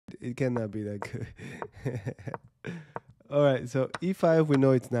It cannot be that good. All right, so e5, we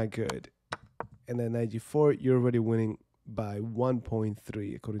know it's not good. And then knight g4, you're already winning by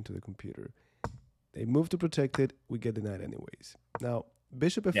 1.3 according to the computer. They move to protect it, we get the knight anyways. Now,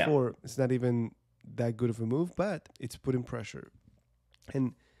 bishop Yeah. f4 is not even that good of a move, but it's putting pressure.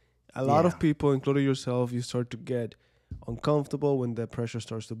 And a lot of people, including yourself, you start to get uncomfortable when the pressure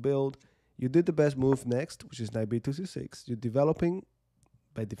starts to build. You did the best move next, which is knight b2 c6. You're developing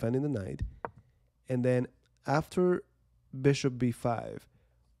by defending the knight. And then after bishop b5,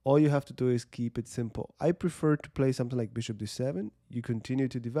 all you have to do is keep it simple. I prefer to play something like bishop d7. You continue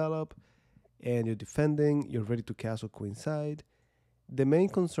to develop, and you're defending. You're ready to castle queenside. The main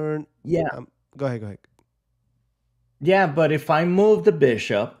concern... Yeah. Go ahead. Yeah, but if I move the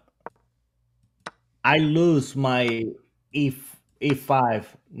bishop, I lose my e5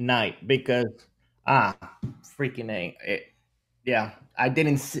 knight because freaking A. Yeah, I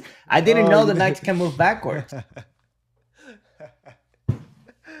didn't know the knights can move backwards.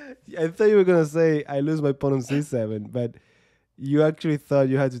 I thought you were gonna say I lose my pawn on c7, but you actually thought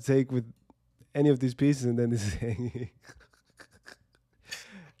you had to take with any of these pieces, and then this is hanging.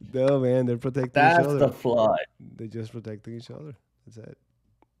 No, man, they're protecting each other. That's the flaw. They're just protecting each other. That's it.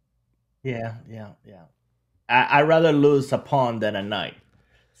 Yeah. I'd rather lose a pawn than a knight.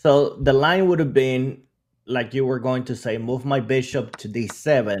 So the line would have been like you were going to say, move my bishop to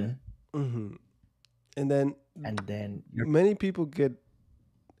d7. Mm-hmm. And then many people get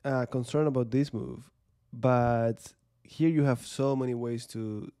concerned about this move, but here you have so many ways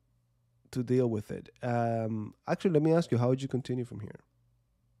to deal with it. Actually, let me ask you, how would you continue from here?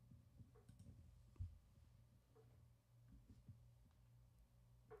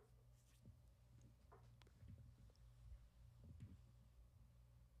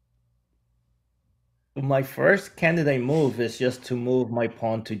 My first candidate move is just to move my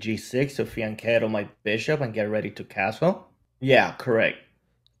pawn to g6 to fianchetto my bishop and get ready to castle. Yeah, correct.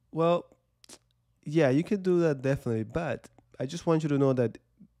 Well, yeah, you could do that definitely, but I just want you to know that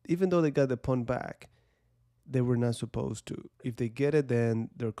even though they got the pawn back, they were not supposed to. If they get it, then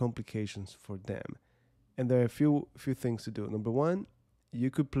there are complications for them. And there are a few things to do. Number one, you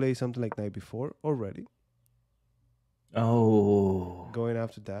could play something like knight b4 already. Oh. Going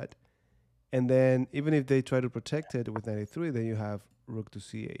after that. And then even if they try to protect it with knight a3, then you have rook to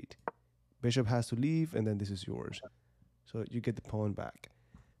c8. Bishop has to leave, and then this is yours. So you get the pawn back.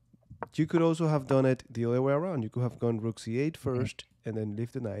 You could also have done it the other way around. You could have gone rook c8 first, and then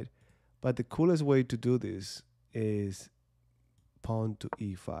leave the knight. But the coolest way to do this is pawn to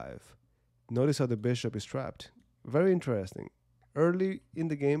e5. Notice how the bishop is trapped. Very interesting. Early in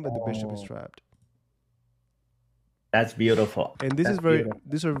the game, but the bishop is trapped. That's beautiful. And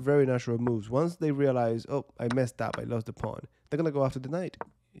these are very natural moves. Once they realize, oh, I messed up, I lost the pawn, they're gonna go after the knight.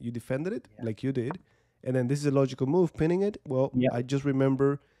 You defended it like you did, and then this is a logical move, pinning it. Well, I just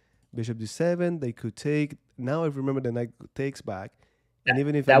remember bishop d7. They could take. Now I remember the knight takes back, and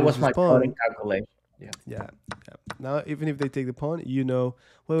even if that was my pawn calculation. Yeah. Now even if they take the pawn, you know,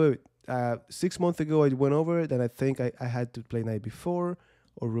 wait. 6 months ago I went over it, and I think I had to play knight b4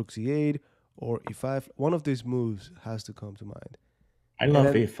 or rook c8 or e5. One of these moves has to come to mind. I love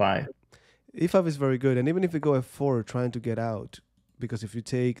e5. E5 is very good. And even if you go f4 trying to get out, because if you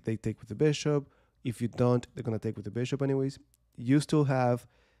take, they take with the bishop. If you don't, they're going to take with the bishop anyways. You still have,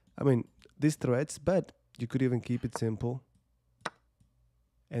 these threats, but you could even keep it simple.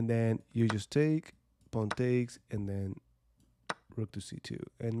 And then you just take, pawn takes, and then rook to c2.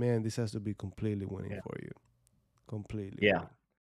 And man, this has to be completely winning for you. Completely. Yeah. Winning.